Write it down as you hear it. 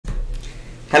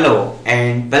Hello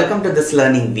and welcome to this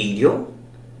learning video.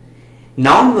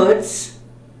 Now onwards,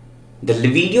 the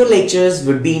video lectures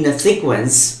would be in a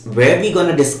sequence where we're going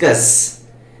to discuss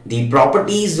the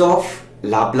properties of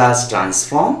Laplace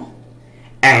transform,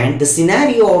 and the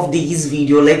scenario of these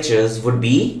video lectures would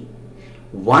be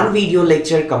one video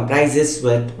lecture comprises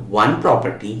with one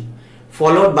property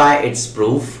followed by its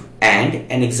proof and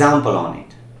an example on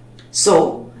it.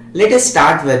 So let us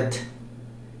start with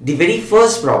the very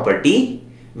first property,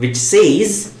 which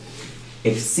says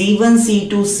if C1, C2,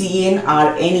 Cn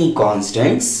are any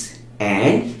constants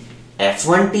and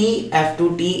f1t,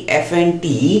 f2t, fnt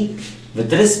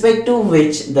with respect to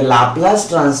which the Laplace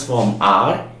transform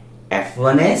are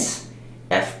f1s,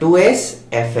 f2s,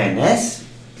 fns,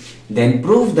 then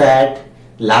prove that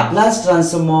Laplace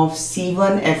transform of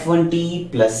C1 f1t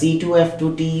plus C2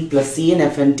 f2t plus Cn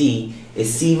fnt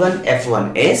is C1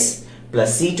 f1s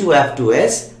plus C2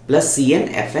 f2s plus Cn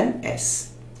fns.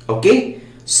 Okay,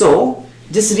 so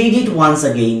just read it once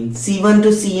again. C1 to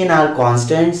Cn are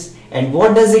constants, and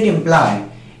what does it imply?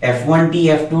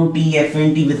 f1t, f2t,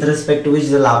 fnt with respect to which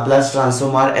the Laplace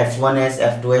transform are f1s,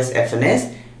 f2s,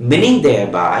 fns, meaning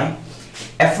thereby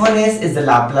f1s is the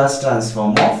Laplace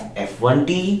transform of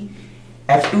f1t,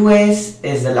 f2s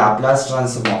is the Laplace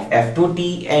transform of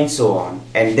f2t, and so on.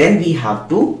 And then we have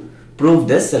to prove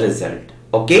this result.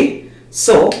 Okay,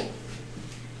 so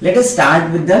let us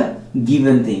start with the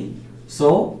given thing.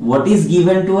 So what is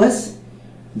given to us?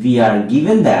 We are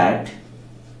given that,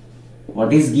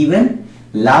 what is given?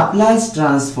 Laplace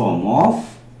transform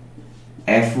of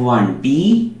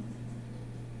f1t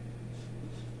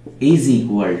is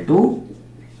equal to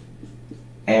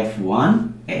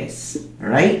f1s,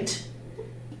 right?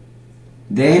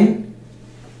 Then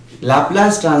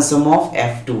Laplace transform of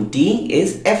f2t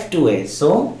is f2s.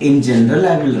 So in general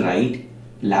I will write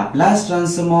Laplace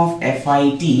transform of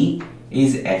fit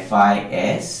is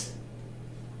fis,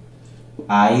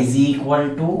 I is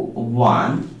equal to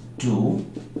 1 to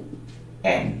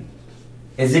n.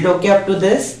 Is it okay up to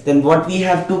this? Then what we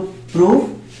have to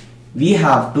prove? We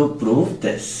have to prove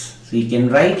this. So we can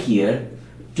write here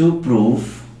to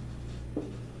prove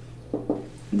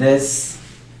this.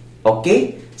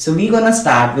 Okay, so we're gonna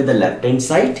start with the left hand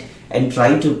side and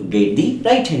try to get the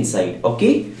right hand side.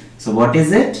 Okay, so what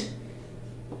is it?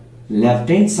 Left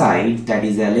hand side, that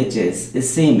is LHS,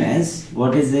 is same as,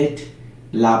 what is it?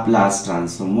 Laplace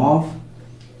transform of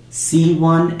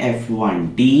C1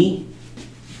 f1t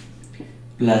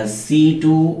plus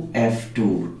C2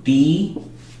 f2t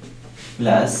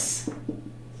plus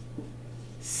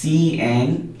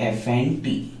Cn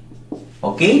fnt.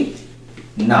 Okay,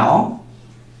 now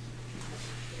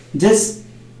just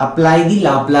apply the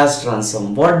Laplace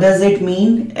transform. What does it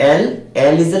mean? L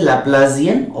is a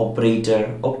Laplacian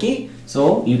operator. Okay,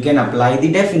 so you can apply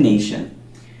the definition.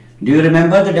 Do you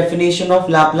remember the definition of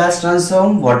Laplace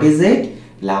transform? What is it?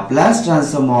 Laplace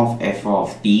transform of f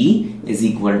of t is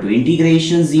equal to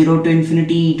integration 0 to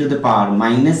infinity e to the power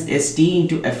minus st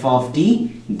into f of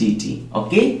t dt.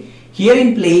 Okay, here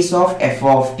in place of f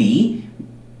of t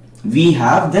we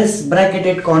have this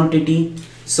bracketed quantity.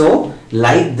 So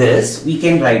like this we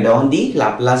can write down the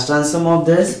Laplace transform of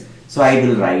this. So I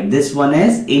will write this one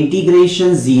as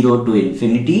integration 0 to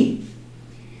infinity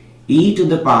e to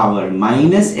the power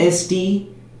minus st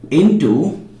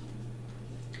into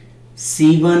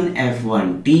C1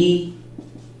 f1t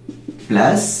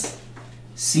plus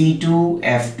C2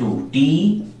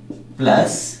 f2t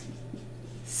plus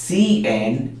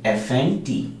Cn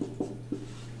fnt.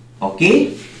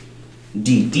 Okay,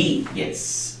 dt,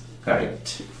 yes,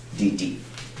 correct, dt.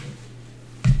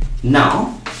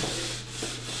 Now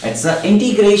it's an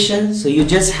integration, so you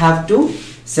just have to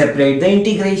separate the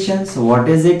integration. So what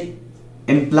does it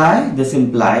imply? This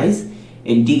implies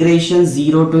integration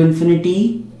 0 to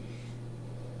infinity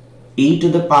e to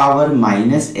the power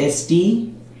minus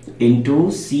st into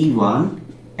C1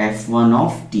 f1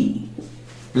 of t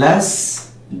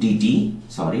plus dt,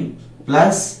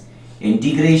 plus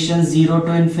integration 0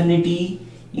 to infinity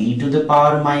e to the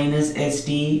power minus st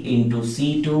into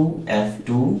C2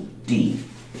 f2t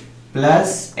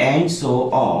plus and so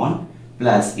on,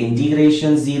 plus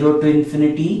integration 0 to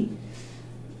infinity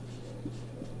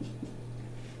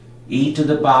e to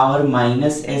the power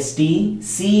minus st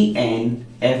Cn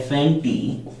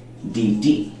fnt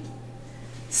dt.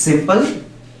 Simple.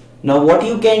 Now what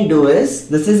you can do is,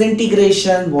 this is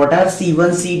integration. What are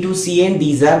C1, C2, Cn?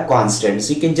 These are constants.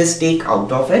 You can just take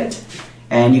out of it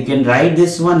and you can write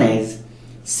this one as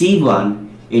C1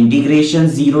 integration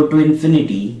 0 to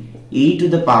infinity e to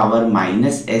the power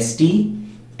minus st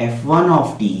f1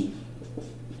 of t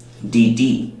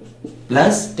dt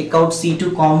plus take out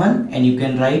c2 common and you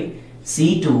can write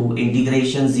c2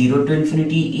 integration 0 to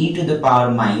infinity e to the power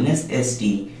minus st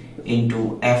into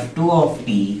f2 of t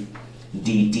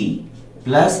dt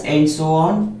plus and so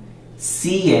on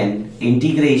cn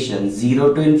integration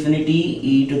 0 to infinity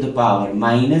e to the power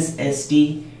minus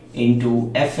st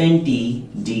into fnt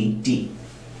dt.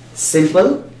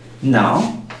 Simple.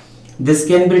 Now this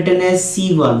can be written as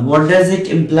c1. What does it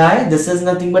imply? This is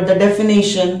nothing but the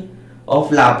definition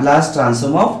of Laplace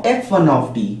transform of f1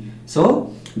 of t.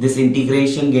 So this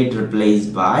integration get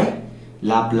replaced by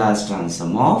Laplace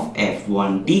transform of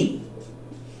f1t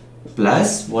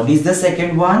plus what is the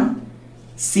second one?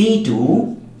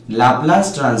 c2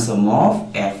 Laplace transform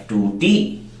of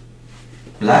f2t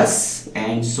plus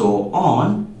and so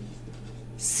on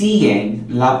cn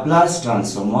Laplace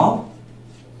transform of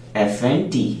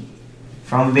fnt.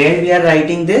 From where we are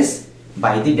writing this?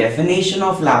 By the definition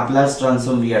of Laplace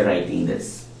transform we are writing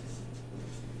this.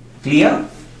 Clear?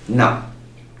 Now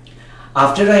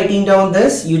after writing down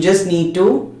this, you just need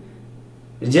to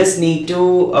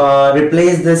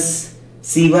replace this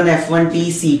c1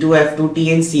 f1t, c2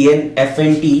 f2t and cn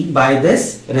fnt by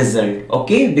this result.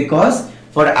 Okay, because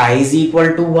for I is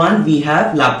equal to 1 we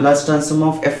have Laplace transform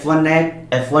of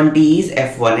f1t is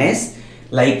f1s.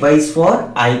 Likewise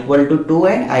for I equal to 2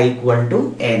 and I equal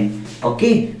to n.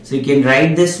 Okay, so you can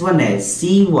write this one as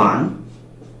c1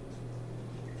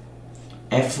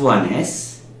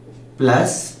 f1s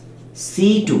plus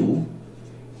c2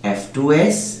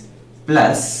 f2s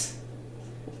plus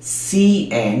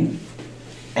cn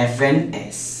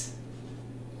fns.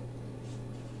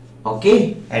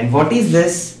 Okay, and what is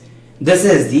this? This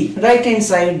is the right hand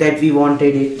side that we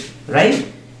wanted it, right?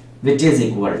 Which is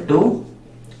equal to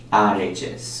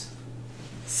RHS.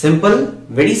 Simple,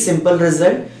 very simple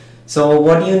result. So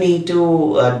what you need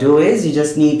to do is you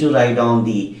just need to write down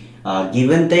the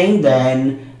given thing,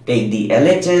 then take the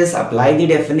LHS, apply the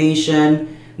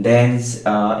definition, then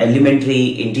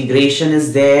elementary integration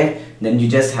is there, then you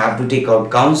just have to take out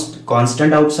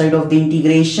constant outside of the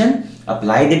integration,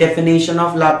 apply the definition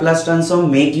of Laplace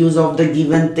transform, make use of the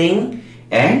given thing,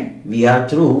 and we are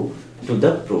through to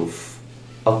the proof.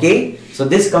 Okay, so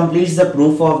this completes the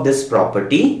proof of this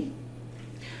property.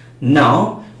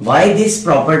 Now why this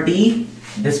property?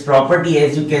 This property,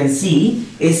 as you can see,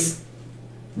 is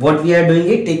what we are doing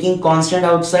it, taking constant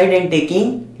outside and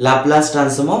taking Laplace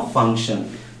transform of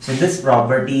function. So this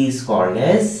property is called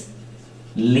as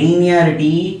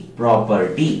linearity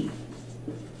property.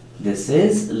 This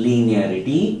is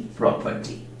linearity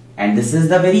property, and this is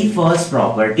the very first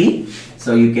property,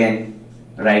 so you can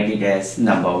write it as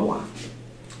number 1.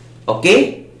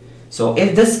 Okay, so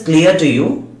if this clear to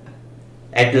you,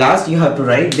 at last you have to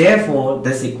write therefore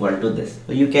this equal to this,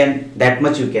 so you can, that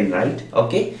much you can write.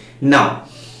 Okay, now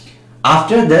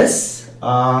after this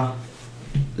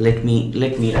let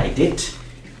me write it.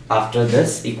 After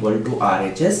this equal to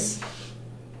RHS,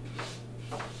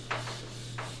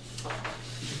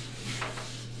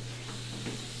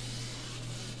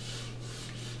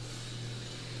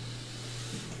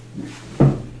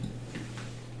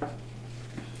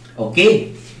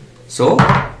 okay, so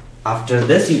after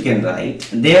this you can write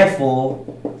therefore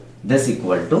this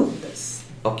equal to this.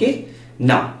 Okay,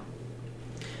 now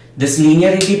this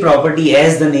linearity property,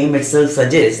 as the name itself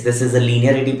suggests, this is a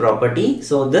linearity property.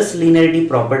 So this linearity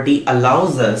property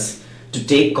allows us to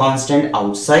take constant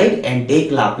outside and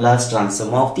take Laplace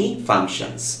transform of the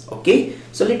functions. Okay,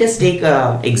 so let us take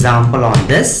an example on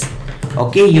this.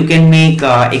 Okay, you can make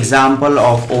example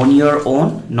of on your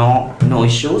own, no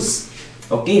issues.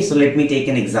 Okay, so let me take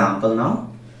an example now.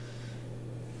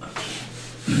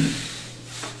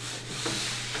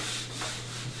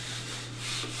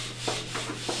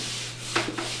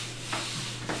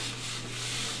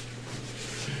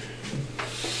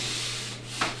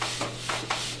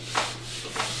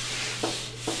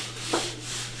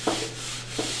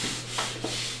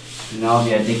 Now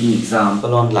we are taking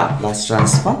example on Laplace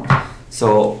transform.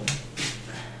 So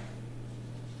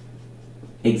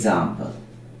example,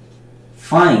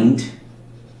 find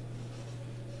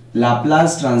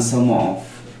Laplace transform of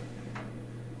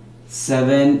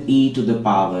 7e to the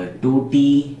power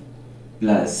 2t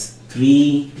plus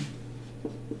 3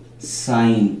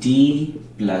 sin t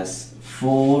plus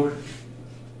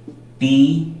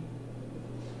 4t.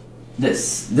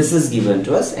 This is given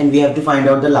to us and we have to find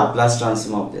out the Laplace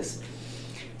transform of this.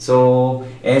 So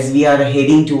as we are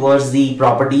heading towards the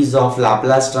properties of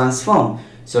Laplace transform,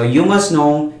 so you must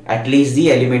know at least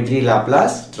the elementary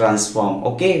Laplace transform,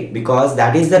 okay, because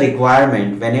that is the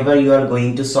requirement. Whenever you are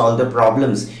going to solve the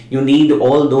problems, you need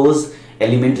all those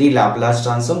elementary Laplace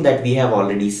transform that we have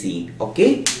already seen.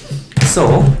 Okay,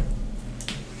 so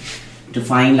to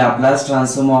find Laplace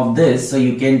transform of this, so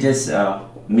you can just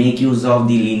make use of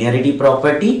the linearity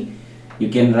property. You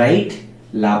can write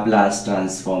Laplace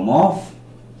transform of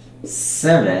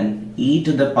 7 e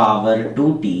to the power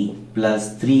 2t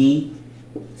plus 3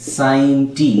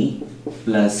 sin t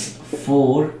plus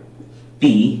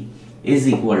 4t is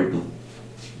equal to,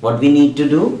 what we need to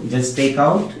do, just take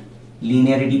out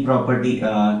linearity property,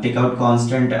 take out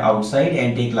constant outside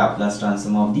and take Laplace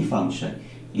transform of the function.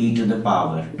 E to the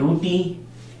power 2t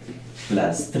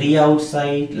plus 3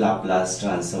 outside, Laplace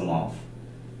transform of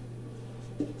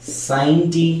sin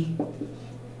t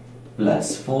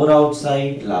plus 4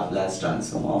 outside, Laplace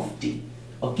transform of t.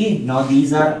 Okay, now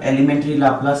these are elementary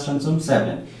Laplace transform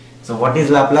 7. So what is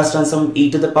Laplace transform e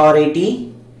to the power at?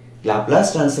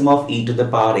 Laplace transform of e to the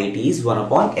power at is 1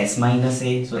 upon s minus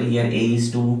a. So here a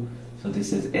is 2. So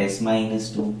this is s minus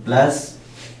 2 plus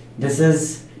this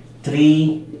is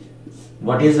 3.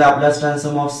 What is Laplace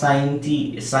transform of sin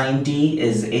t? Sin t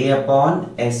is a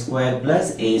upon s square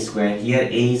plus a square. Here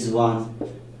a is 1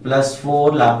 plus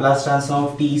 4. Laplace transform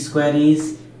of t square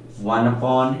is 1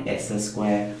 upon s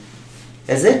square.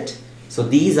 Is it? So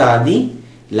these are the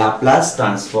Laplace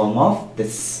transform of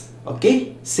this.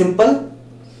 Okay, simple.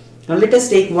 Now let us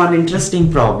take one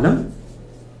interesting problem.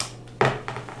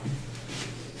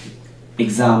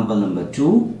 Example number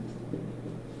 2.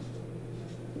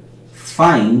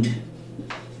 Find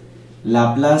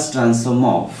Laplace transform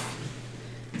of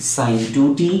sin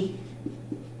 2t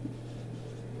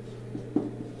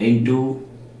into,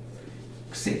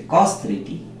 say, cos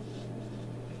 3t.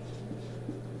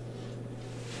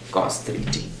 Cos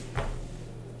 3t.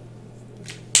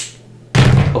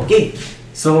 Okay,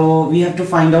 so we have to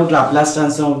find out Laplace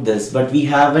transform of this, but we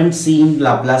haven't seen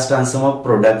Laplace transform of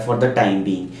product for the time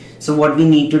being. So what we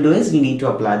need to do is we need to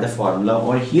apply the formula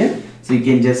over here. So you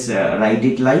can just write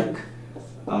it like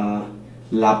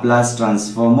Laplace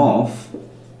transform of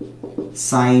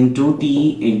sin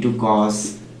 2t into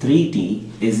cos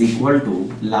 3t is equal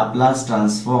to Laplace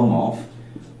transform of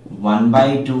 1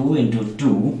 by 2 into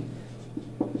 2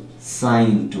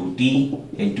 sin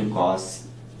 2t into cos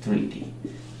 3t.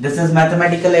 This is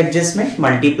mathematical adjustment,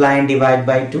 multiply and divide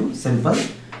by 2, simple.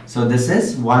 So this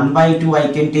is 1 by 2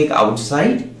 I can take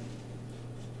outside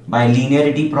by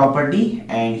linearity property,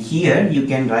 and here you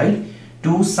can write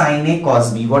 2 sin a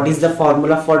cos b. What is the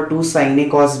formula for 2 sin a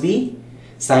cos b?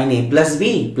 Sin a plus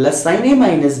b plus sin a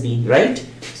minus b, right?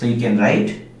 So you can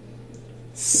write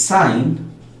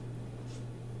sin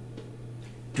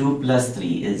 2 plus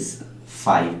 3 is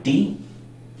 5t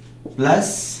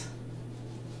plus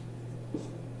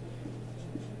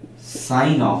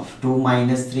sin of 2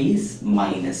 minus 3 is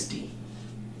minus t.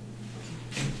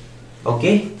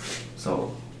 Okay,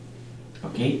 so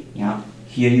okay, yeah,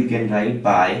 here you can write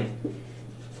by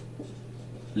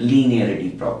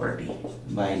linearity property,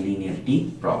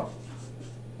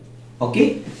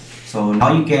 okay. So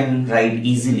now you can write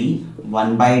easily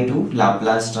 1 by 2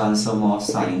 Laplace transform of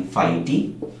sin phi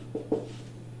t.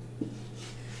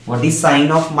 What is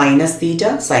sine of minus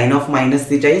theta? Sine of minus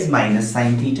theta is minus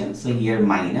sine theta. So here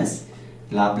minus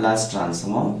Laplace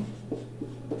transform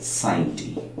of sine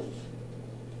t.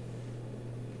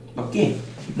 Okay.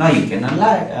 Now you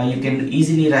can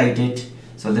easily write it.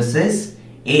 So this is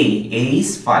a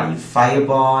is 5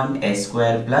 upon s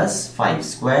square plus 5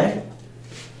 square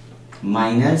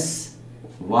minus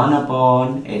 1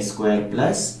 upon s square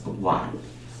plus 1.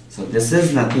 So this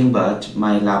is nothing but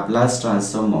my Laplace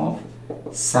transform of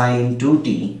sin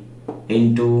 2t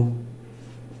into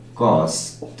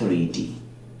cos 3t.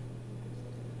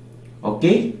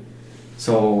 Okay,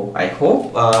 so I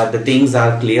hope the things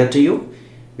are clear to you.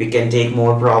 We can take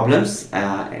more problems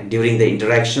during the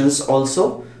interactions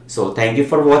also. So thank you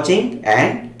for watching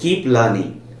and keep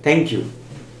learning. Thank you.